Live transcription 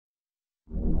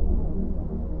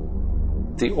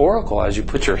The oracle, as you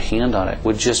put your hand on it,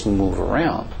 would just move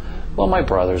around. Well, my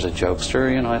brother's a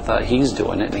jokester, you know, I thought he's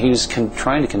doing it, and he was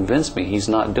trying to convince me he's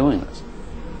not doing this.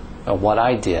 What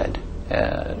I did,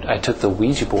 I took the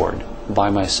Ouija board by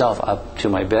myself up to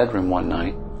my bedroom one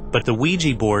night. But the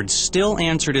Ouija board still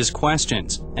answered his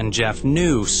questions, and Jeff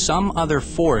knew some other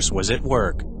force was at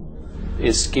work.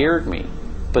 It scared me,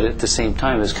 but at the same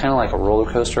time, it was kind of like a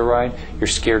roller coaster ride. You're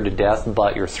scared to death,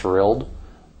 but you're thrilled.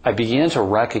 I began to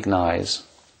recognize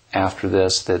after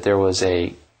this that there was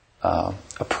a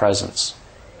presence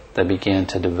that began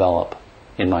to develop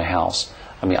in my house.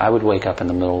 I mean, I would wake up in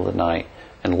the middle of the night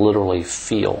and literally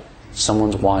feel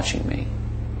someone's watching me.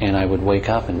 And I would wake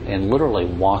up and literally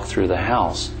walk through the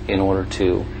house in order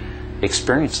to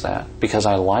experience that because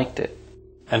I liked it.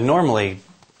 And normally,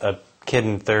 a kid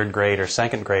in 3rd grade or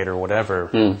 2nd grade or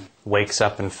whatever wakes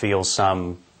up and feels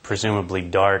some presumably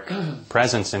dark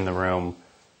presence in the room,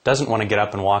 doesn't want to get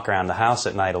up and walk around the house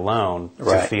at night alone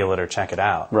to feel it or check it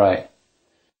out. Right.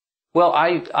 Well,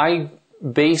 I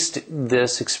based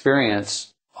this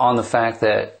experience on the fact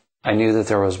that I knew that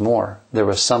there was more. There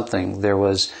was something. There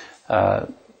was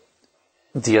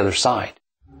the other side.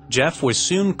 Jeff was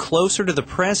soon closer to the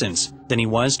presence than he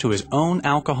was to his own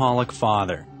alcoholic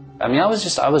father. I mean, I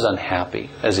was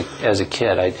unhappy as a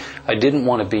kid. I didn't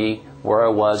want to be where I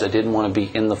was. I didn't want to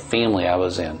be in the family I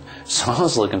was in. So I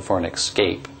was looking for an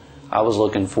escape. I was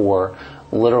looking for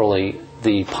literally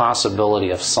the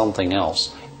possibility of something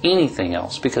else, anything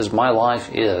else, because my life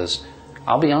is,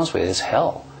 I'll be honest with you, it's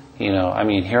hell. You know, I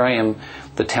mean, here I am,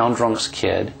 the town drunk's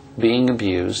kid, being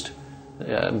abused,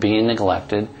 being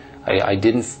neglected. I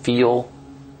didn't feel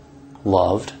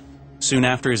loved. Soon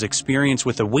after his experience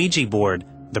with the Ouija board,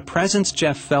 the presence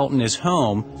Jeff felt in his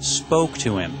home spoke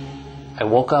to him. I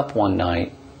woke up one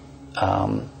night,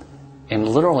 and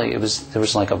literally there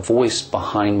was like a voice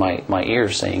behind my ear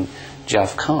saying,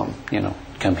 "Jeff, come,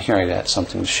 come here, I got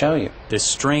something to show you." This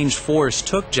strange force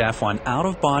took Jeff on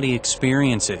out-of-body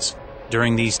experiences.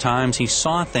 During these times, he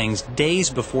saw things days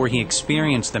before he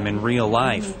experienced them in real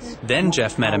life. Then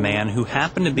Jeff met a man who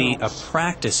happened to be a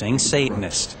practicing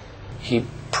Satanist. He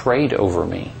prayed over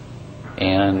me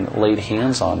and laid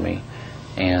hands on me.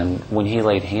 And when he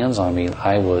laid hands on me,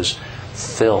 I was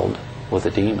filled with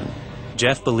a demon.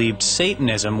 Jeff believed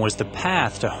Satanism was the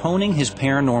path to honing his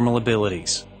paranormal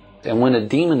abilities. And when a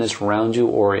demon is around you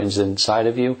or is inside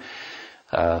of you,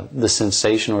 the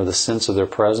sensation or the sense of their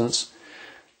presence,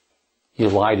 you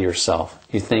lie to yourself.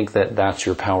 You think that that's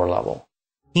your power level.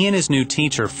 He and his new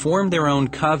teacher formed their own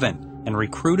coven and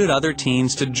recruited other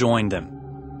teens to join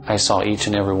them. I saw each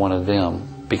and every one of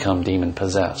them become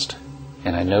demon-possessed.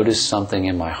 And I noticed something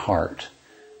in my heart.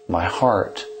 My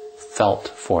heart felt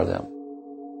for them.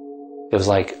 It was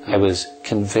like I was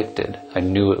convicted. I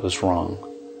knew it was wrong.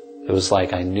 It was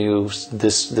like I knew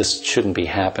this shouldn't be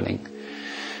happening.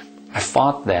 I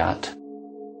fought that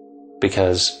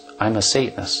because I'm a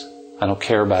Satanist. I don't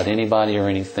care about anybody or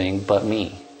anything but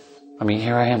me. I mean,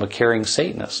 here I am, a caring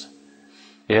Satanist.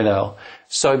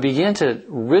 So I began to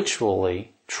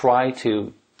ritually try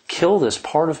to kill this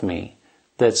part of me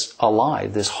that's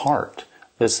alive, this heart,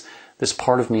 this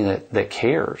part of me that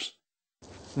cares.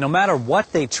 No matter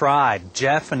what they tried,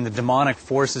 Jeff and the demonic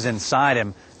forces inside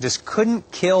him just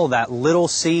couldn't kill that little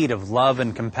seed of love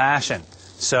and compassion.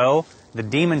 So the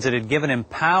demons that had given him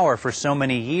power for so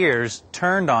many years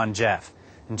turned on Jeff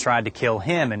and tried to kill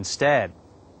him instead.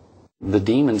 The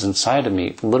demons inside of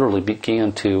me literally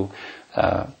began to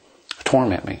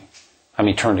torment me. I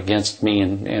mean, turned against me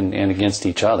and against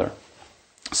each other,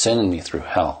 sending me through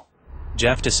hell.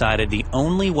 Jeff decided the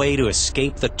only way to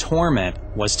escape the torment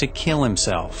was to kill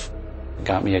himself.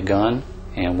 Got me a gun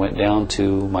and went down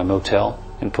to my motel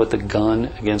and put the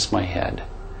gun against my head.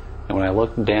 And when I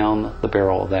looked down the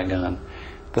barrel of that gun,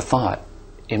 the thought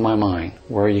in my mind,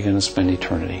 where are you going to spend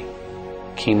eternity,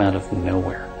 came out of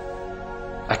nowhere.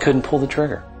 I couldn't pull the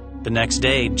trigger. The next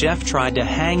day, Jeff tried to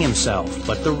hang himself,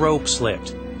 but the rope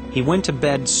slipped. He went to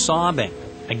bed sobbing.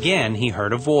 Again, he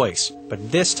heard a voice,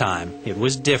 but this time it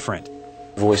was different.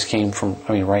 The voice came from,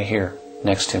 right here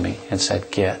next to me and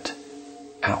said, "Get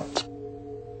out."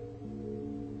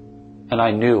 And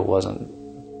I knew it wasn't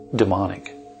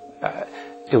demonic.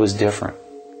 It was different.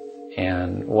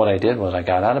 And what I did was I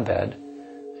got out of bed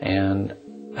and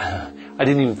I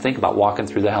didn't even think about walking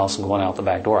through the house and going out the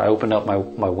back door. I opened up my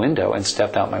window and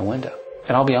stepped out my window.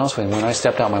 And I'll be honest with you, when I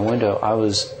stepped out my window, I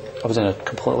was in a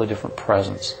completely different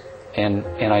presence. And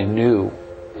I knew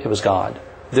it was God.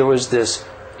 There was this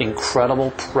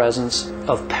incredible presence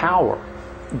of power,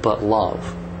 but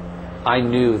love. I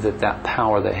knew that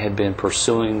power that had been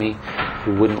pursuing me,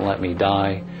 who wouldn't let me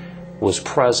die, was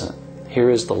present. Here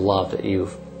is the love that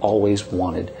you've always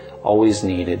wanted, always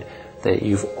needed, that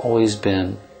you've always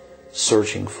been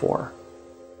searching for.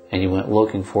 And you went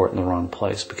looking for it in the wrong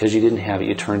place. Because you didn't have it,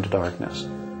 you turned to darkness.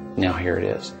 Now here it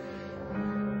is.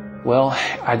 Well,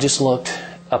 I just looked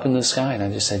up in the sky and I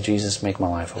just said, Jesus, make my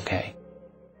life okay.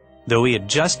 Though he had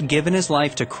just given his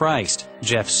life to Christ,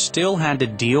 Jeff still had to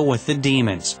deal with the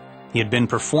demons. He had been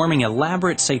performing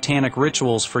elaborate satanic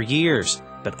rituals for years,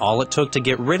 but all it took to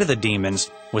get rid of the demons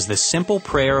was the simple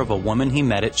prayer of a woman he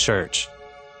met at church.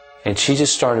 And she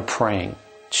just started praying.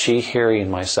 She, Harry,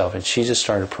 and myself, and she just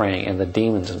started praying, and the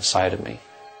demons inside of me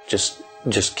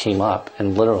just came up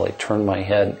and literally turned my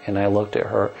head, and I looked at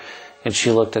her, and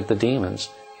she looked at the demons,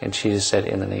 and she just said,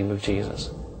 in the name of Jesus,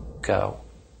 go.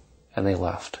 And they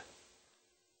left.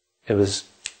 It was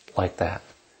like that.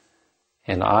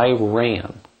 And I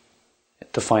ran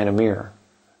to find a mirror,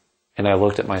 and I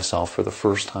looked at myself for the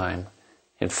first time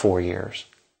in 4 years.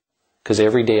 Because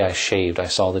every day I shaved, I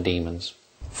saw the demons.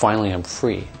 Finally, I'm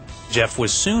free. Jeff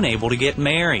was soon able to get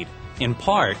married, in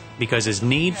part because his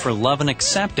need for love and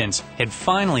acceptance had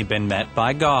finally been met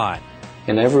by God.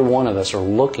 And every one of us are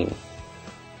looking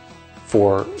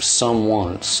for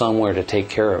someone, somewhere to take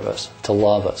care of us, to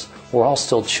love us. We're all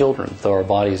still children, though our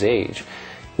bodies age.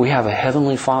 We have a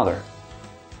Heavenly Father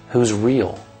who's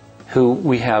real, who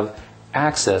we have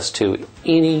access to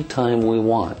any time we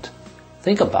want.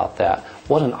 Think about that.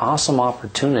 What an awesome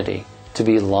opportunity to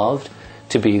be loved,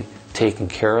 to be taken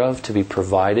care of, to be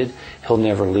provided. He'll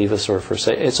never leave us or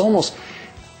forsake. It's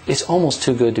almost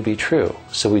too good to be true,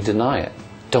 so we deny it.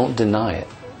 Don't deny it.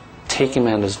 Take Him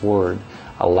at His word.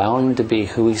 Allow Him to be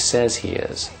who He says He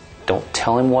is. Don't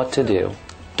tell Him what to do.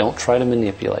 Don't try to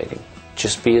manipulate Him.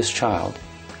 Just be His child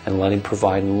and let Him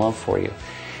provide and love for you.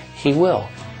 He will.